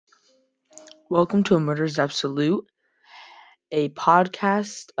Welcome to A Murder's Absolute, a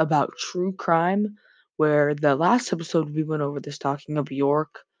podcast about true crime, where the last episode we went over the stalking of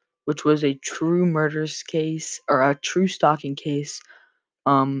York, which was a true murders case or a true stalking case.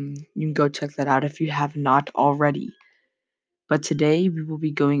 You can go check that out if you have not already. But today we will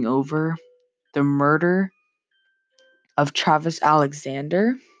be going over the murder of Travis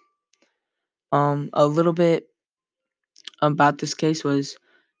Alexander. A little bit about this case was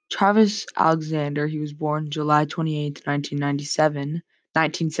Travis Alexander. He was born July 28th,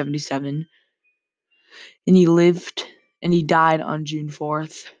 1977, and he died on June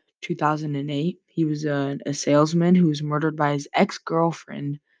 4th, 2008. He was a salesman who was murdered by his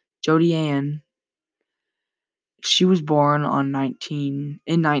ex-girlfriend, Jodi Ann. She was born in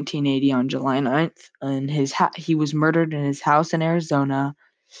 1980 on July 9th, and he was murdered in his house in Arizona.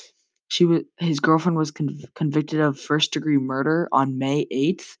 His girlfriend was convicted of first-degree murder on May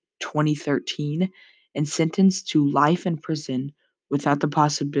 8th, 2013, and sentenced to life in prison without the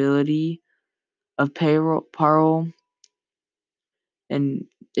possibility of parole on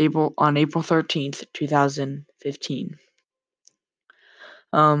April 13th, 2015.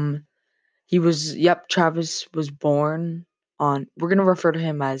 Travis was born on. We're gonna refer to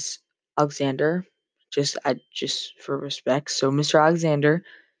him as Alexander, just for respect. So Mr.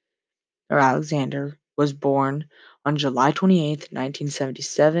 Alexander was born on July 28th,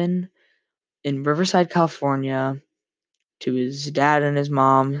 1977, in Riverside, California, to his dad and his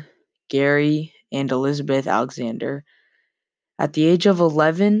mom, Gary and Elizabeth Alexander. At the age of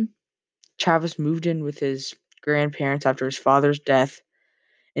 11, Travis moved in with his grandparents after his father's death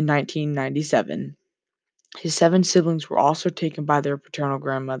in 1997. His 7 siblings were also taken by their paternal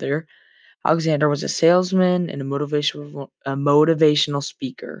grandmother. Alexander was a salesman and a motivational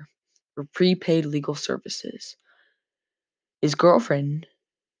speaker for prepaid legal services. His girlfriend,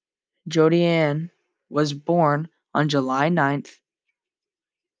 Jodi Ann, was born on July 9th,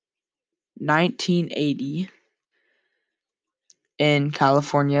 1980, in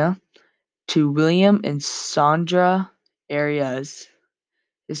California, to William and Sandra Arias.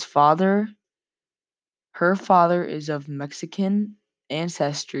 Her father is of Mexican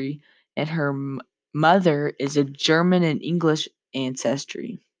ancestry, and her mother is of German and English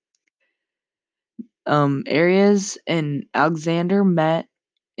ancestry. Arias and Alexander met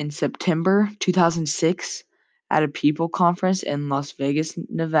in September 2006 at a People conference in Las Vegas,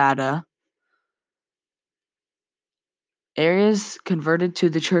 Nevada. Arias converted to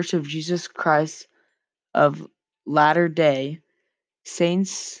the Church of Jesus Christ of Latter-day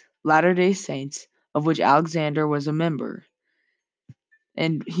Saints, of which Alexander was a member,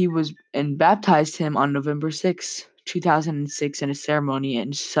 and baptized him on November 6, 2006, in a ceremony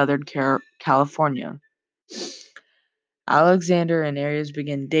in Southern California. Alexander and Arias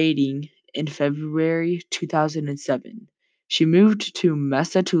began dating in February 2007. She moved to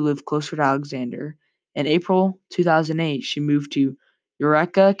Mesa to live closer to Alexander. In April 2008, she moved to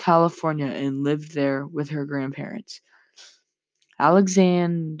Eureka, California, and lived there with her grandparents.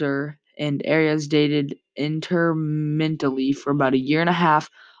 Alexander and Arias dated intermittently for about a year and a half,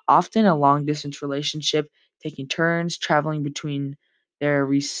 often a long-distance relationship, taking turns traveling between their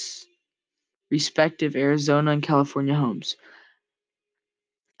respective Arizona and California homes.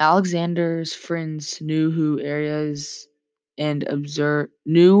 Alexander's friends knew areas and observed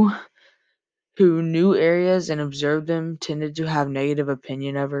them tended to have negative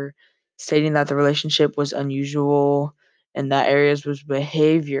opinion of her, stating that the relationship was unusual and that Arias'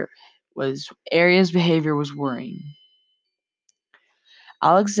 behavior was worrying.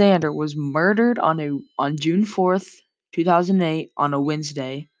 Alexander was murdered on June 4th, 2008, on a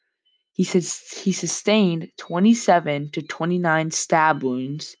Wednesday. He sustained 27 to 29 stab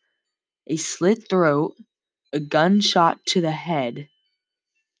wounds, a slit throat, a gunshot to the head.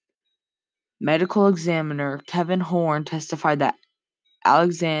 Medical examiner Kevin Horn testified that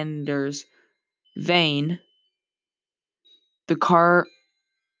Alexander's vein, I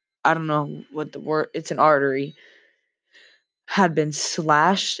don't know what the word, it's an artery, had been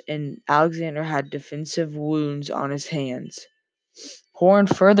slashed, and Alexander had defensive wounds on his hands. Horn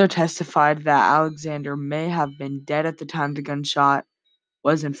further testified that Alexander may have been dead at the time the gunshot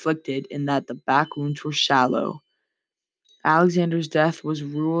was inflicted, and that the back wounds were shallow. Alexander's death was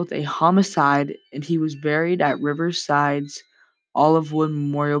ruled a homicide, and he was buried at Riverside's Olivewood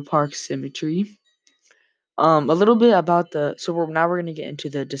Memorial Park Cemetery. A little bit about we're going to get into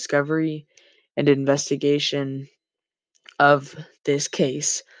the discovery and investigation of this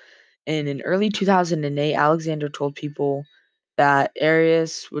case. And in early 2008, Alexander told people that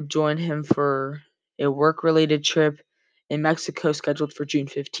Arias would join him for a work-related trip in Mexico scheduled for June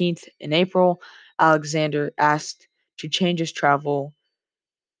 15th. In April, Alexander asked to change his travel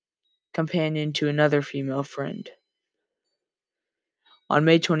companion to another female friend. On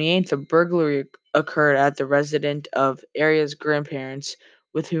May 28th, a burglary occurred at the residence of Arias' grandparents,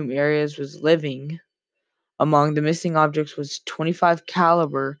 with whom Arias was living. Among the missing objects was 25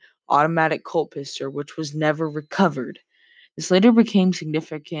 caliber automatic Colt pistol, which was never recovered. This later became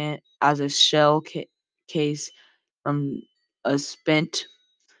significant as a shell case from a spent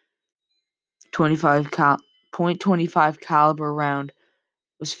 25 caliber round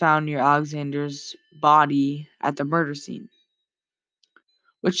was found near Alexander's body at the murder scene.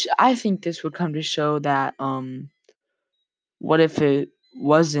 Which I think this would come to show that what if it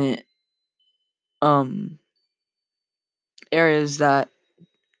wasn't areas that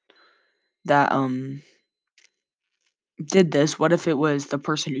did this? What if it was the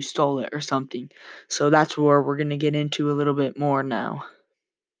person who stole it or something? So that's where we're gonna get into a little bit more now.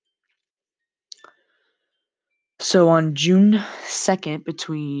 So on June 2nd,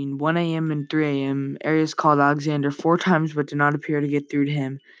 between 1 a.m. and 3 a.m., Arias called Alexander 4 times but did not appear to get through to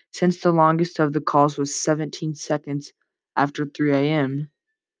him. Since the longest of the calls was 17 seconds after 3 a.m.,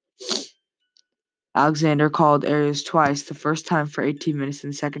 Alexander called Arias twice, the first time for 18 minutes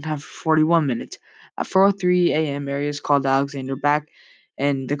and the second time for 41 minutes. At 4:03 a.m., Arias called Alexander back,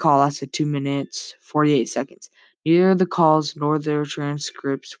 and the call lasted 2 minutes, 48 seconds. Neither the calls nor their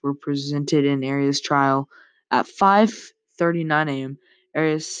transcripts were presented in Arias' trial. At 5:39 a.m.,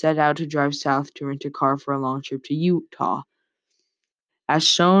 Arias set out to drive south to rent a car for a long trip to Utah. As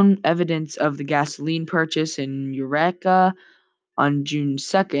shown, evidence of the gasoline purchase in Eureka on June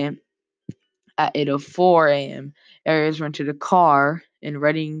 2nd, at 8:04 a.m., Arias rented a car in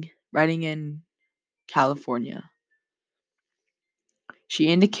Redding in California. She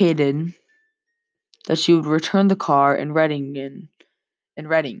indicated that she would return the car in Redding.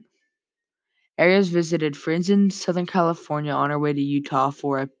 Arias visited friends in Southern California on her way to Utah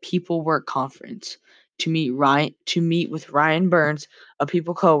for a People Work conference to meet with Ryan Burns, a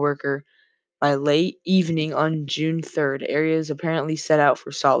People coworker. By late evening on June 3rd, Arias apparently set out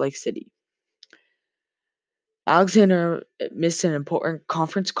for Salt Lake City. Alexander missed an important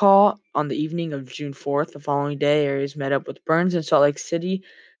conference call on the evening of June 4th. The following day, Arias met up with Burns in Salt Lake City,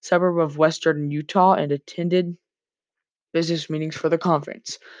 suburb of western Utah, and attended business meetings for the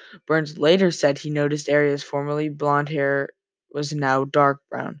conference. Burns later said he noticed Arias' formerly blonde hair was now dark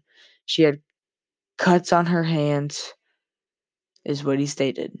brown. She had cuts on her hands, is what he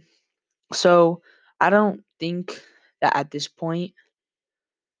stated. So I don't think that at this point,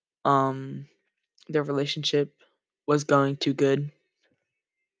 their relationship was going too good.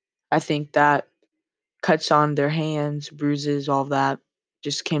 I think that cuts on their hands, bruises, all that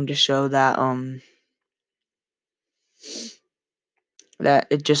just came to show that that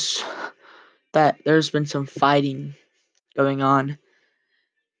it just that there's been some fighting going on.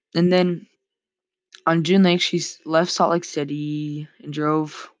 And then on June 8th, she left Salt Lake City and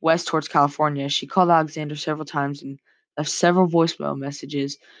drove west towards California. She called Alexander several times and left several voicemail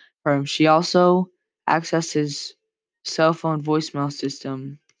messages for him. She also accessed his cell phone voicemail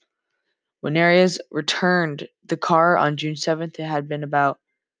system. When Arias returned the car on June 7th, it had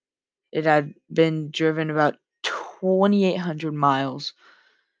been driven about 2,800 miles.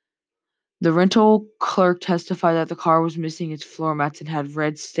 The rental clerk testified that the car was missing its floor mats and had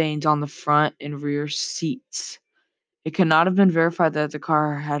red stains on the front and rear seats. It could not have been verified that the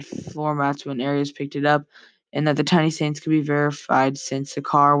car had floor mats when Arias picked it up, and that the tiny stains could be verified since the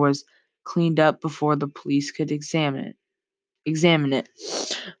car was cleaned up before the police could examine it.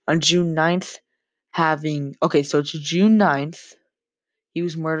 On June 9th, so it's June 9th. He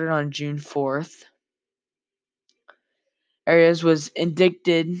was murdered on June 4th. Arias was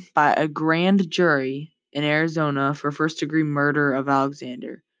indicted by a grand jury in Arizona for first-degree murder of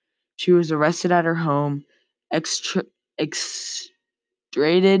Alexander. She was arrested at her home, extradited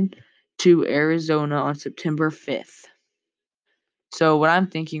to Arizona on September 5th. So what I'm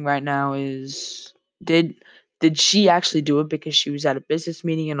thinking right now is, did she actually do it because she was at a business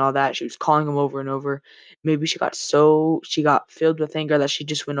meeting and all that? She was calling him over and over. Maybe she got filled with anger that she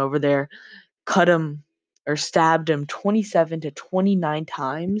just went over there, cut him or stabbed him 27 to 29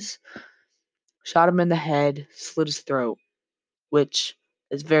 times, shot him in the head, slit his throat, which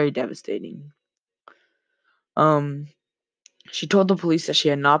is very devastating. She told the police that she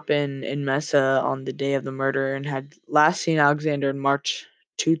had not been in Mesa on the day of the murder and had last seen Alexander in March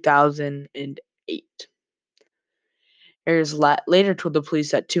 2008. Ayers later told the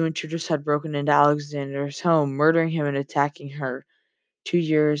police that 2 intruders had broken into Alexander's home, murdering him and attacking her 2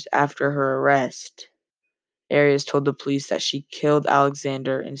 years after her arrest. Arias told the police that she killed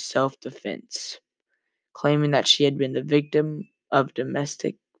Alexander in self-defense, claiming that she had been the victim of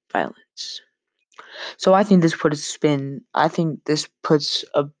domestic violence. So I think this puts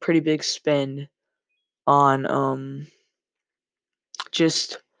a pretty big spin on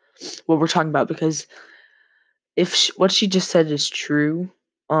just what we're talking about, because if what she just said is true,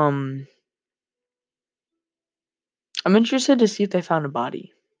 I'm interested to see if they found a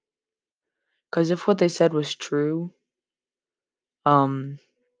body. Because if what they said was true, um,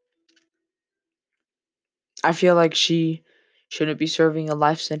 I feel like she shouldn't be serving a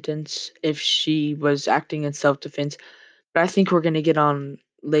life sentence if she was acting in self-defense. But I think we're gonna get on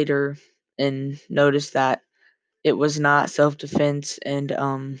later and notice that it was not self-defense, and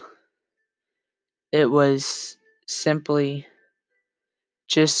it was simply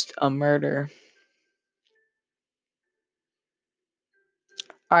just a murder.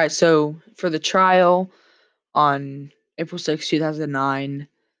 All right, so for the trial on April 6, 2009,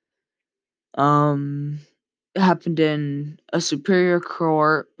 it happened in a superior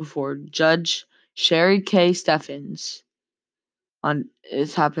court before Judge Sherry K. Steffens.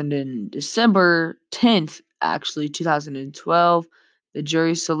 It happened in December 10th, actually, 2012. The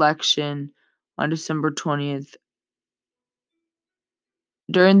jury selection on December 20th.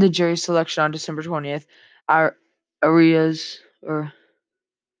 During the jury selection on December 20th, our Arias or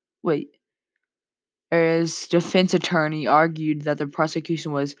wait, Arias' defense attorney argued that the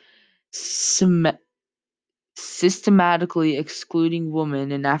prosecution was systematically excluding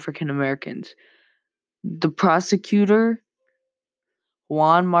women and African Americans. The prosecutor,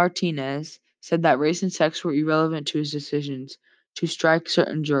 Juan Martinez, said that race and sex were irrelevant to his decisions to strike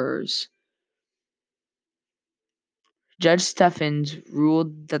certain jurors. Judge Steffens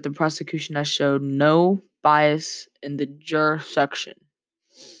ruled that the prosecution has showed no bias in the juror section.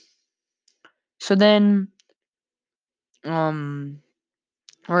 So then, we're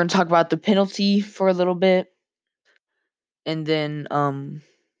gonna talk about the penalty for a little bit, and then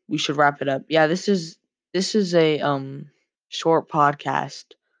we should wrap it up. Yeah, this is a short podcast.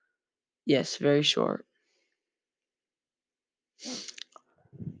 Yes, very short.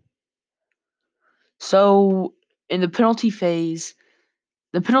 So in the penalty phase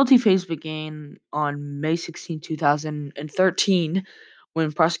began on May 16, 2013, when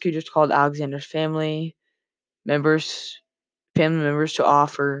prosecutors called Alexander's family members to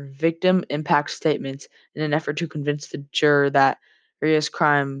offer victim impact statements in an effort to convince the juror that Arias'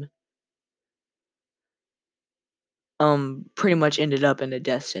 crime pretty much ended up in a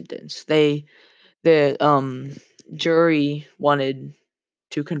death sentence. The jury wanted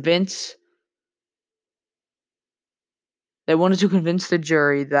to convince the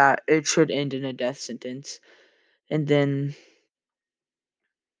jury that it should end in a death sentence. And then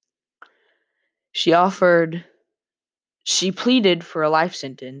she pleaded for a life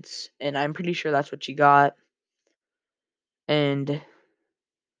sentence, and I'm pretty sure that's what she got. And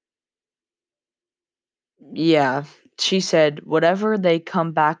yeah, she said, whatever they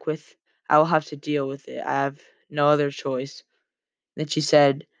come back with, I will have to deal with it. I have no other choice. Then she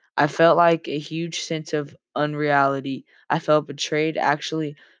said, I felt like a huge sense of unreality. I felt betrayed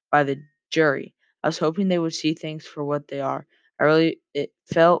actually by the jury. I was hoping they would see things for what they are. It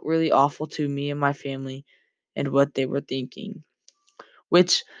felt really awful to me and my family and what they were thinking.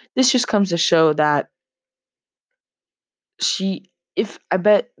 Which this just comes to show that if I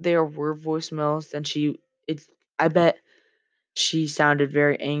bet there were voicemails, then I bet she sounded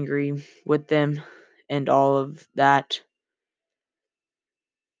very angry with them and all of that.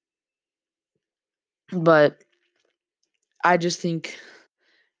 But I just think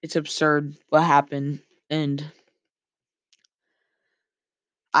it's absurd what happened, and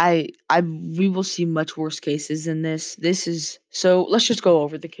we will see much worse cases than this. So let's just go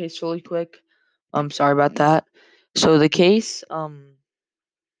over the case really quick. I'm sorry about that. So the case,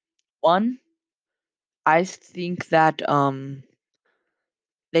 one, I think that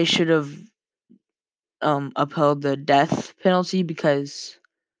they should have upheld the death penalty, because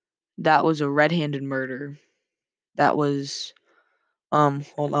that was a red-handed murder. That was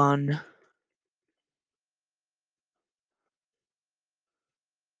hold on.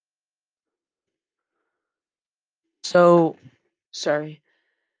 So sorry.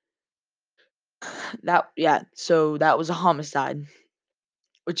 So that was a homicide,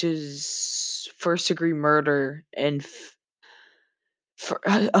 which is first degree murder, and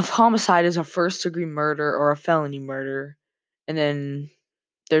a homicide is a first degree murder or a felony murder, and then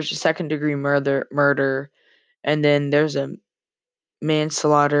there's a second degree murder, and then there's a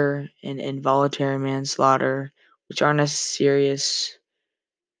manslaughter and involuntary manslaughter, which aren't as serious,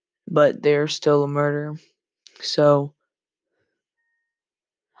 but they're still a murder. So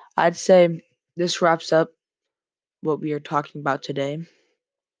I'd say this wraps up what we are talking about today.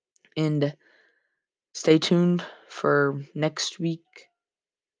 And stay tuned for next week.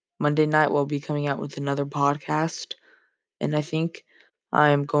 Monday night, we'll be coming out with another podcast. And I think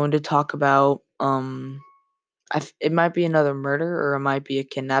I'm going to talk about it might be another murder or it might be a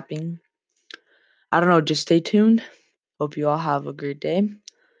kidnapping. I don't know, just stay tuned. Hope you all have a great day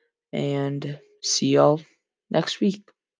and see y'all next week.